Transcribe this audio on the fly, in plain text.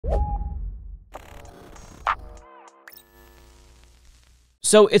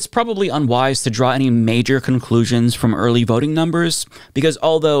So it's probably unwise to draw any major conclusions from early voting numbers, because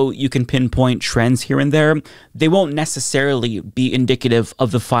although you can pinpoint trends here and there, they won't necessarily be indicative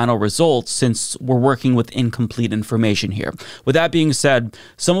of the final results, since we're working with incomplete information here. With that being said,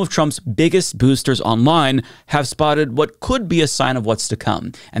 some of Trump's biggest boosters online have spotted what could be a sign of what's to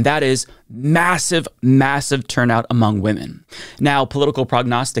come, and that is massive, massive turnout among women. Now, political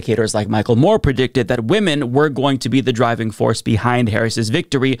prognosticators like Michael Moore predicted that women were going to be the driving force behind Harris's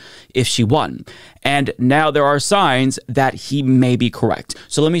victory if she won. And now there are signs that he may be correct.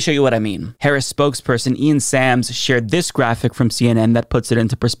 So let me show you what I mean. Harris spokesperson Ian Sams shared this graphic from CNN that puts it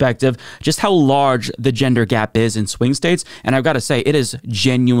into perspective, just how large the gender gap is in swing states. And I've got to say, it is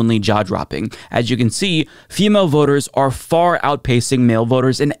genuinely jaw-dropping. As you can see, female voters are far outpacing male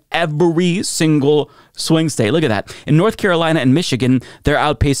voters in every single swing state. Look at that. In North Carolina and Michigan, they're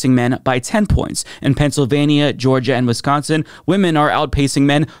outpacing men by 10 points. In Pennsylvania, Georgia, and Wisconsin, women are outpacing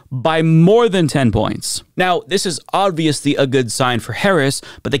men by more than 10 points. Now, this is obviously a good sign for Harris,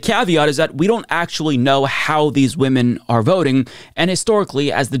 but the caveat is that we don't actually know how these women are voting, and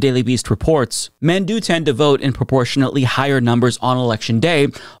historically, as the Daily Beast reports, men do tend to vote in proportionately higher numbers on Election Day,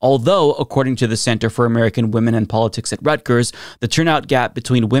 although, according to the Center for American Women and Politics at Rutgers, the turnout gap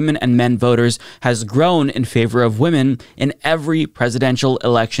between women and men voters has grown in favor of women in every presidential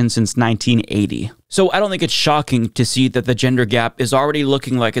election since 1980. So I don't think it's shocking to see that the gender gap is already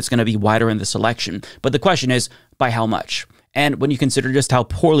looking like it's going to be wider in this election. But the question is, by how much? And when you consider just how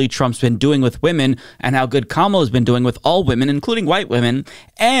poorly Trump's been doing with women and how good Kamala has been doing with all women, including white women,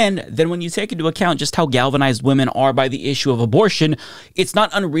 and then when you take into account just how galvanized women are by the issue of abortion, it's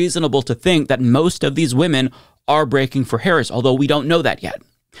not unreasonable to think that most of these women are breaking for Harris, although we don't know that yet.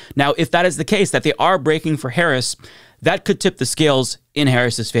 Now, if that is the case, that they are breaking for Harris, that could tip the scales in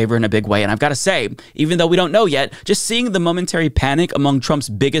Harris's favor in a big way. And I've got to say, even though we don't know yet, just seeing the momentary panic among Trump's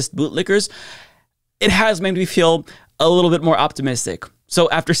biggest bootlickers, it has made me feel a little bit more optimistic. So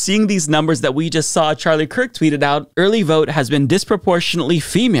after seeing these numbers that we just saw, Charlie Kirk tweeted out, early vote has been disproportionately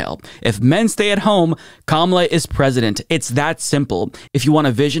female. If men stay at home, Kamala is president. It's that simple. If you want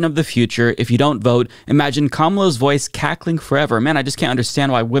a vision of the future, if you don't vote, imagine Kamala's voice cackling forever. Man, I just can't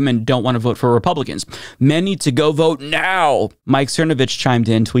understand why women don't want to vote for Republicans. Men need to go vote now. Mike Cernovich chimed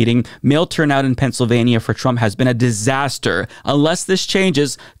in, tweeting, male turnout in Pennsylvania for Trump has been a disaster. Unless this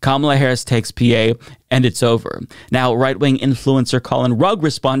changes, Kamala Harris takes PA and it's over. Now, right-wing influencer Colin Rugg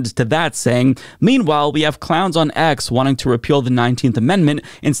responded to that, saying, meanwhile, we have clowns on X wanting to repeal the 19th Amendment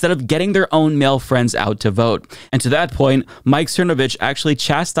instead of getting their own male friends out to vote. And to that point, Mike Cernovich actually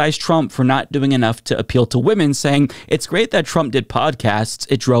chastised Trump for not doing enough to appeal to women, saying, it's great that Trump did podcasts,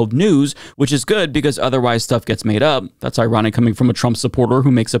 it drove news, which is good because otherwise stuff gets made up. That's ironic coming from a Trump supporter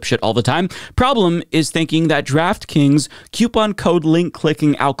who makes up shit all the time. Problem is thinking that DraftKings, coupon code link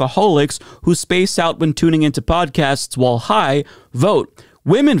clicking alcoholics who space out when tuning into podcasts while high, vote.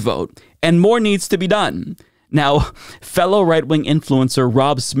 Women vote, and more needs to be done. Now, fellow right-wing influencer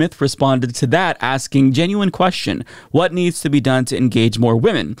Rob Smith responded to that, asking, genuine question, what needs to be done to engage more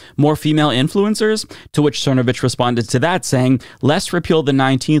women? More female influencers? To which Cernovich responded to that, saying, let's repeal the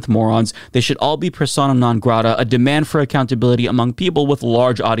 19th, morons. They should all be persona non grata, a demand for accountability among people with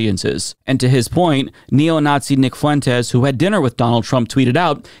large audiences. And to his point, neo-Nazi Nick Fuentes, who had dinner with Donald Trump, tweeted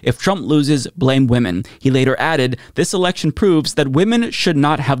out, if Trump loses, blame women. He later added, this election proves that women should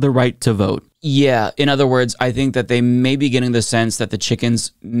not have the right to vote. Yeah, in other words, I think that they may be getting the sense that the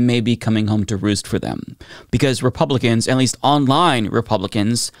chickens may be coming home to roost for them. Because Republicans, at least online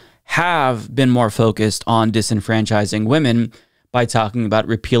Republicans, have been more focused on disenfranchising women by talking about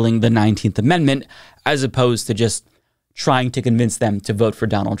repealing the 19th Amendment, as opposed to just trying to convince them to vote for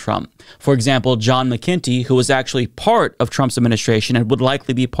Donald Trump. For example, John McKenty, who was actually part of Trump's administration and would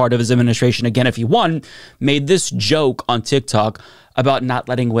likely be part of his administration again if he won, made this joke on TikTok about not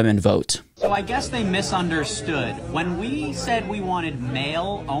letting women vote. So I guess they misunderstood. When we said we wanted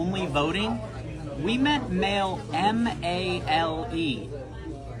male-only voting, we meant male M-A-L-E.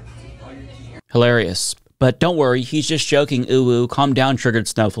 Hilarious. But don't worry, he's just joking, ooh, calm down, triggered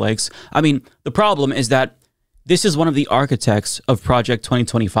snowflakes. I mean, the problem is that this is one of the architects of Project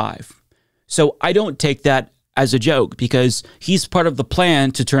 2025. So I don't take that as a joke, because he's part of the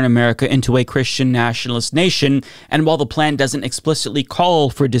plan to turn America into a Christian nationalist nation. And while the plan doesn't explicitly call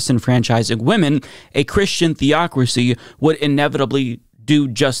for disenfranchising women, a Christian theocracy would inevitably do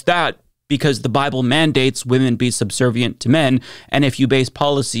just that, because the Bible mandates women be subservient to men. And if you base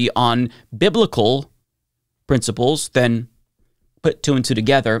policy on biblical principles, then put two and two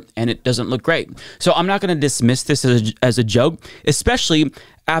together, and it doesn't look great. So I'm not going to dismiss this as a joke, especially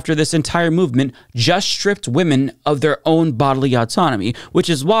after this entire movement just stripped women of their own bodily autonomy, which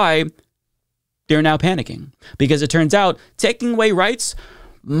is why they're now panicking. Because it turns out taking away rights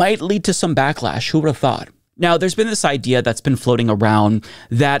might lead to some backlash. Who would have thought? Now, there's been this idea that's been floating around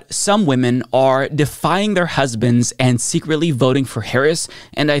that some women are defying their husbands and secretly voting for Harris.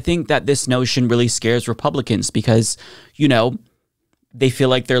 And I think that this notion really scares Republicans because, you know, they feel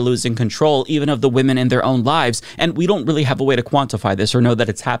like they're losing control even of the women in their own lives. And we don't really have a way to quantify this or know that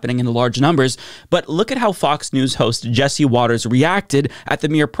it's happening in large numbers. But look at how Fox News host Jesse Waters reacted at the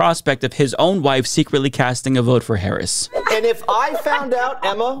mere prospect of his own wife secretly casting a vote for Harris. And if I found out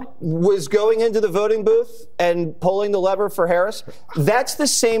Emma was going into the voting booth and pulling the lever for Harris, that's the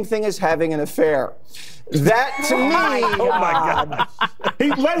same thing as having an affair. That, to me... Oh, my God.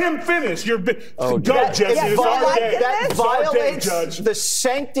 Let him finish. Go, Jesse. It's our day. That violates the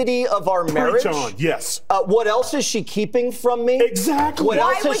sanctity of our marriage. Preach on. Yes. What else is she keeping from me? Exactly. What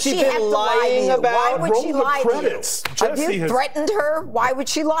else has she been lying about? Why would she lie to you? Have you threatened her? Why would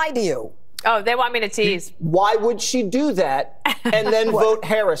she lie to you? Oh, they want me to tease. Why would she do that and then vote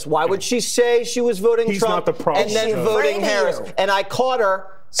Harris? Why would she say she was voting Trump not the problem, and then voting Harris? And I caught her.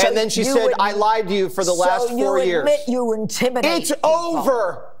 So and then she said, I lied to you for the last 4 years. So you admit you intimidate It's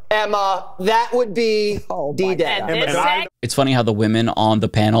over, Emma. That would be D-Day. It's funny how the women on the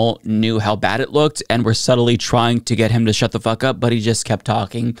panel knew how bad it looked and were subtly trying to get him to shut the fuck up, but he just kept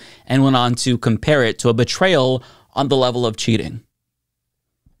talking and went on to compare it to a betrayal on the level of cheating.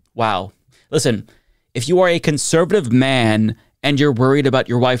 Wow. Listen, if you are a conservative man and you're worried about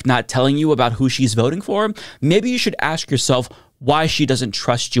your wife not telling you about who she's voting for, maybe you should ask yourself why she doesn't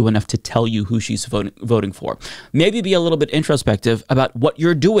trust you enough to tell you who she's voting for. Maybe be a little bit introspective about what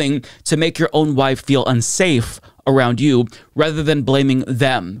you're doing to make your own wife feel unsafe around you rather than blaming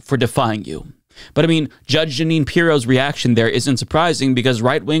them for defying you. But I mean, Judge Jeanine Pirro's reaction there isn't surprising because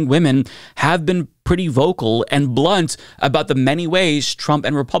right-wing women have been pretty vocal and blunt about the many ways Trump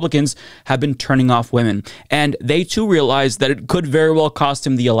and Republicans have been turning off women. And they too realize that it could very well cost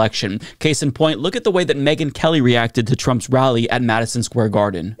him the election. Case in point, look at the way that Megyn Kelly reacted to Trump's rally at Madison Square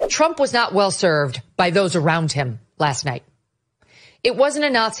Garden. Trump was not well served by those around him last night. It wasn't a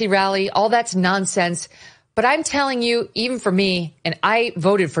Nazi rally. All that's nonsense. But I'm telling you, even for me, and I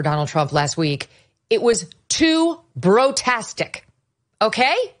voted for Donald Trump last week, it was too brotastic.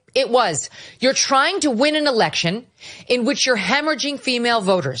 Okay? It was. You're trying to win an election in which you're hemorrhaging female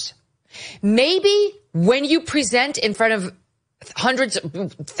voters. Maybe when you present in front of hundreds,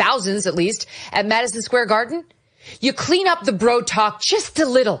 thousands at least, at Madison Square Garden, you clean up the bro talk just a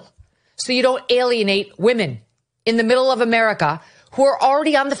little so you don't alienate women in the middle of America who are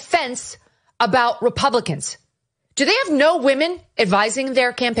already on the fence about Republicans. Do they have no women advising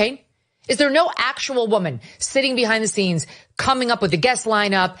their campaign? Is there no actual woman sitting behind the scenes coming up with a guest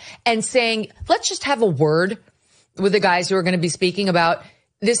lineup and saying, let's just have a word with the guys who are going to be speaking about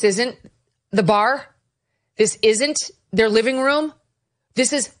this isn't the bar. This isn't their living room.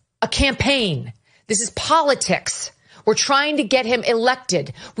 This is a campaign. This is politics. We're trying to get him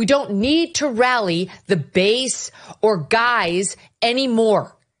elected. We don't need to rally the base or guys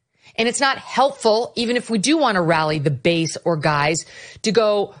anymore. And it's not helpful, even if we do want to rally the base or guys, to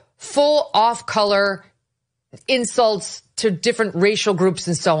go full off-color insults to different racial groups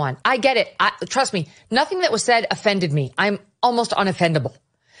and so on. I get it. Trust me, nothing that was said offended me. I'm almost unoffendable.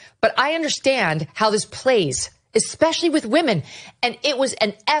 But I understand how this plays, especially with women. And it was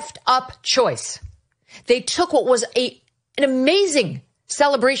an effed up choice. They took what was an amazing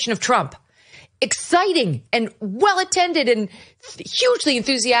celebration of Trump, exciting and well-attended and hugely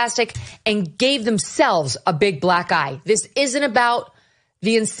enthusiastic, and gave themselves a big black eye. This isn't about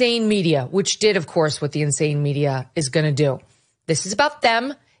the insane media, which did, of course, what the insane media is going to do. This is about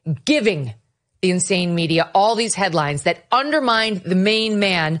them giving the insane media all these headlines that undermined the main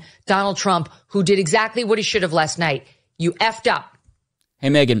man, Donald Trump, who did exactly what he should have last night. You effed up. Hey,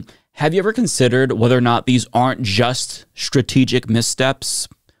 Megyn, have you ever considered whether or not these aren't just strategic missteps,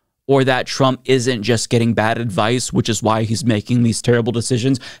 or that Trump isn't just getting bad advice, which is why he's making these terrible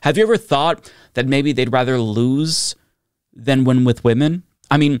decisions? Have you ever thought that maybe they'd rather lose than win with women?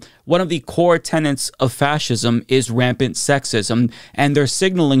 I mean, one of the core tenets of fascism is rampant sexism, and they're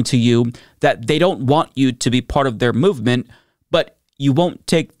signaling to you that they don't want you to be part of their movement, but you won't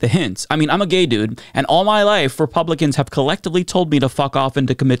take the hints. I mean, I'm a gay dude, and all my life, Republicans have collectively told me to fuck off and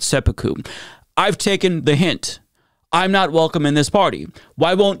to commit seppuku. I've taken the hint. I'm not welcome in this party.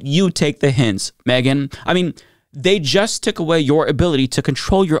 Why won't you take the hints, Megyn? I mean, they just took away your ability to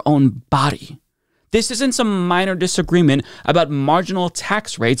control your own body. This isn't some minor disagreement about marginal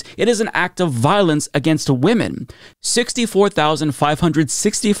tax rates. It is an act of violence against women.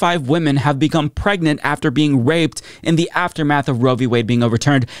 64,565 women have become pregnant after being raped in the aftermath of Roe v. Wade being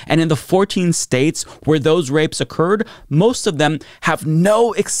overturned. And in the 14 states where those rapes occurred, most of them have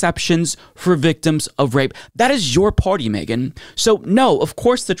no exceptions for victims of rape. That is your party, Megan. So no, of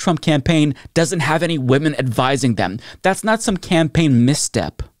course the Trump campaign doesn't have any women advising them. That's not some campaign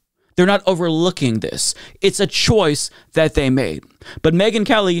misstep. They're not overlooking this. It's a choice that they made. But Megyn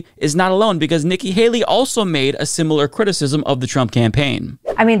Kelly is not alone, because Nikki Haley also made a similar criticism of the Trump campaign.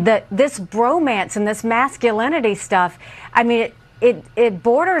 I mean, this bromance and this masculinity stuff, I mean, it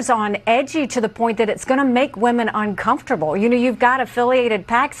borders on edgy to the point that it's going to make women uncomfortable. You know, you've got affiliated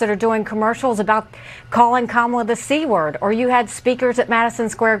PACs that are doing commercials about calling Kamala the C word, or you had speakers at Madison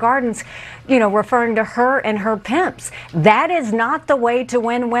Square Gardens, you know, referring to her and her pimps. That is not the way to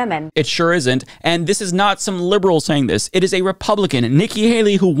win women. It sure isn't. And this is not some liberal saying this. It is a Republican, Nikki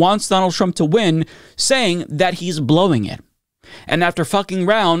Haley, who wants Donald Trump to win, saying that he's blowing it. And after fucking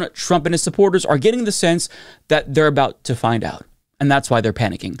around, Trump and his supporters are getting the sense that they're about to find out. And that's why they're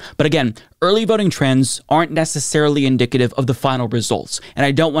panicking. But again, early voting trends aren't necessarily indicative of the final results. And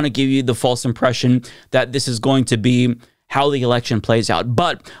I don't want to give you the false impression that this is going to be how the election plays out.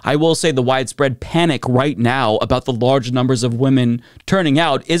 But I will say the widespread panic right now about the large numbers of women turning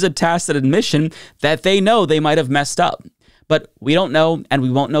out is a tacit admission that they know they might have messed up. But we don't know, and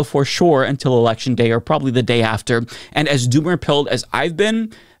we won't know for sure until Election Day, or probably the day after. And as doomer-pilled as I've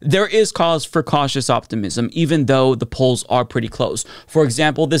been, there is cause for cautious optimism, even though the polls are pretty close. For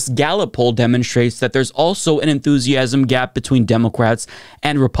example, this Gallup poll demonstrates that there's also an enthusiasm gap between Democrats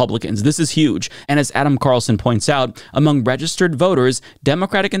and Republicans. This is huge. And as Adam Carlson points out, among registered voters,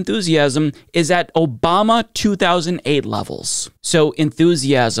 Democratic enthusiasm is at Obama 2008 levels. So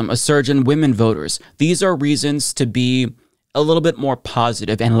enthusiasm, a surge in women voters, these are reasons to be a little bit more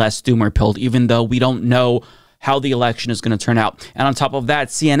positive and less doomer-pilled, even though we don't know how the election is going to turn out. And on top of that,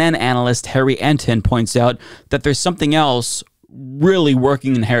 CNN analyst Harry Enton points out that there's something else really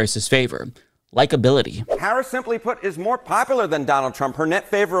working in Harris's favor: likability. Harris, simply put, is more popular than Donald Trump. Her net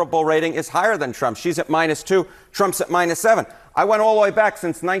favorable rating is higher than Trump. She's at -2, Trump's at -7. I went all the way back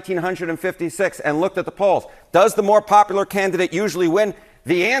since 1956 and looked at the polls. Does the more popular candidate usually win?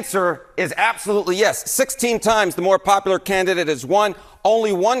 The answer is absolutely yes. 16 times the more popular candidate has won.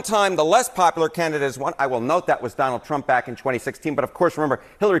 Only one time the less popular candidate has won. I will note that was Donald Trump back in 2016. But of course, remember,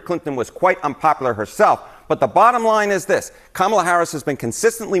 Hillary Clinton was quite unpopular herself. But the bottom line is this: Kamala Harris has been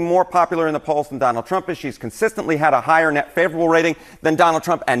consistently more popular in the polls than Donald Trump is. She's consistently had a higher net favorable rating than Donald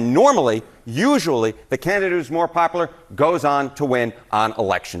Trump. And normally, usually, the candidate who's more popular goes on to win on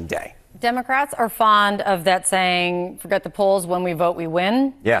Election Day. Democrats are fond of that saying, forget the polls, when we vote, we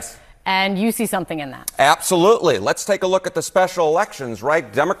win. Yes. And you see something in that. Absolutely. Let's take a look at the special elections,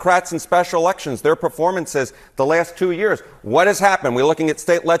 right? Democrats in special elections, their performances the last 2 years. What has happened? We're looking at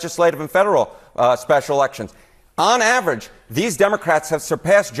state legislative and federal special elections. On average, these Democrats have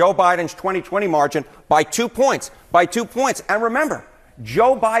surpassed Joe Biden's 2020 margin by 2 points. By 2 points. And remember,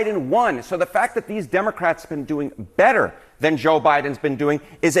 Joe Biden won. So the fact that these Democrats have been doing better than Joe Biden's been doing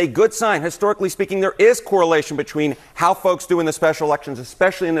is a good sign. Historically speaking, there is correlation between how folks do in the special elections,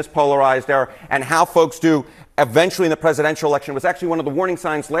 especially in this polarized era, and how folks do eventually in the presidential election. It was actually one of the warning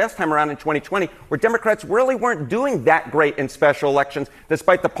signs last time around in 2020, where Democrats really weren't doing that great in special elections,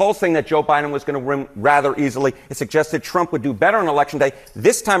 despite the polls saying that Joe Biden was going to win rather easily. It suggested Trump would do better on Election Day.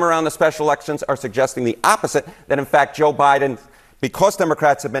 This time around, the special elections are suggesting the opposite, that in fact Joe Biden, because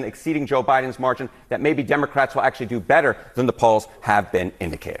Democrats have been exceeding Joe Biden's margin, that maybe Democrats will actually do better than the polls have been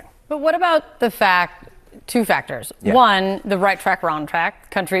indicating. But what about the fact, two factors. Yeah. One, the right track, wrong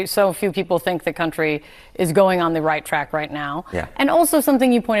track. Country, so few people think the country is going on the right track right now. Yeah. And also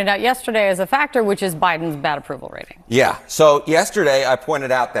something you pointed out yesterday as a factor, which is Biden's bad approval rating. Yeah. So yesterday I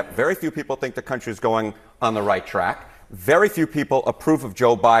pointed out that very few people think the country is going on the right track. Very few people approve of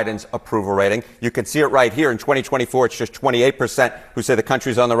Joe Biden's approval rating. You can see it right here. In 2024, it's just 28% who say the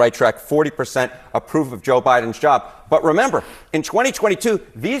country's on the right track. 40% approve of Joe Biden's job. But remember, in 2022,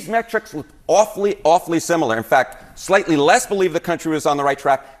 these metrics look awfully similar. In fact, slightly less believe the country was on the right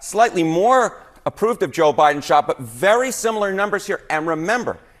track, slightly more approved of Joe Biden's job, but very similar numbers here. And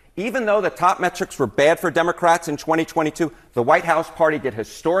remember, even though the top metrics were bad for Democrats in 2022, the White House party did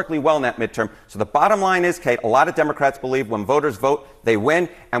historically well in that midterm. So the bottom line is, Kate, a lot of Democrats believe when voters vote, they win.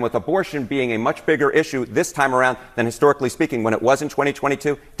 And with abortion being a much bigger issue this time around than historically speaking when it was in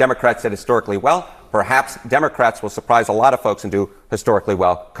 2022, Democrats did historically well. Perhaps Democrats will surprise a lot of folks and do historically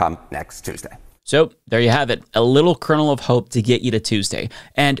well come next Tuesday. So there you have it, a little kernel of hope to get you to Tuesday.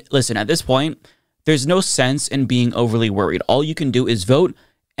 And listen, at this point, There's no sense in being overly worried. All you can do is vote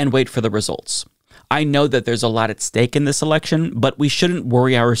and wait for the results. I know that there's a lot at stake in this election, but we shouldn't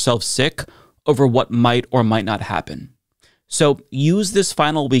worry ourselves sick over what might or might not happen. So use this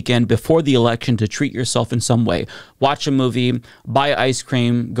final weekend before the election to treat yourself in some way. Watch a movie, buy ice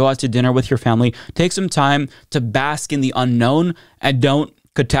cream, go out to dinner with your family. Take some time to bask in the unknown and don't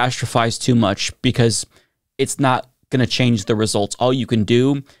catastrophize too much because it's not going to change the results. All you can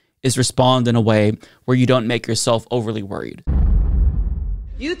do is respond in a way where you don't make yourself overly worried.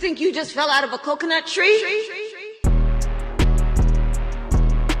 You think you just fell out of a coconut tree?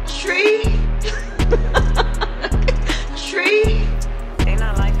 Tree? Tree? They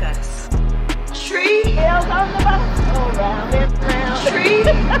not like us. Tree? Tails on the bus. Oh, round and round. Tree?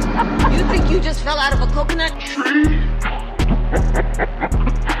 You think you just fell out of a coconut tree?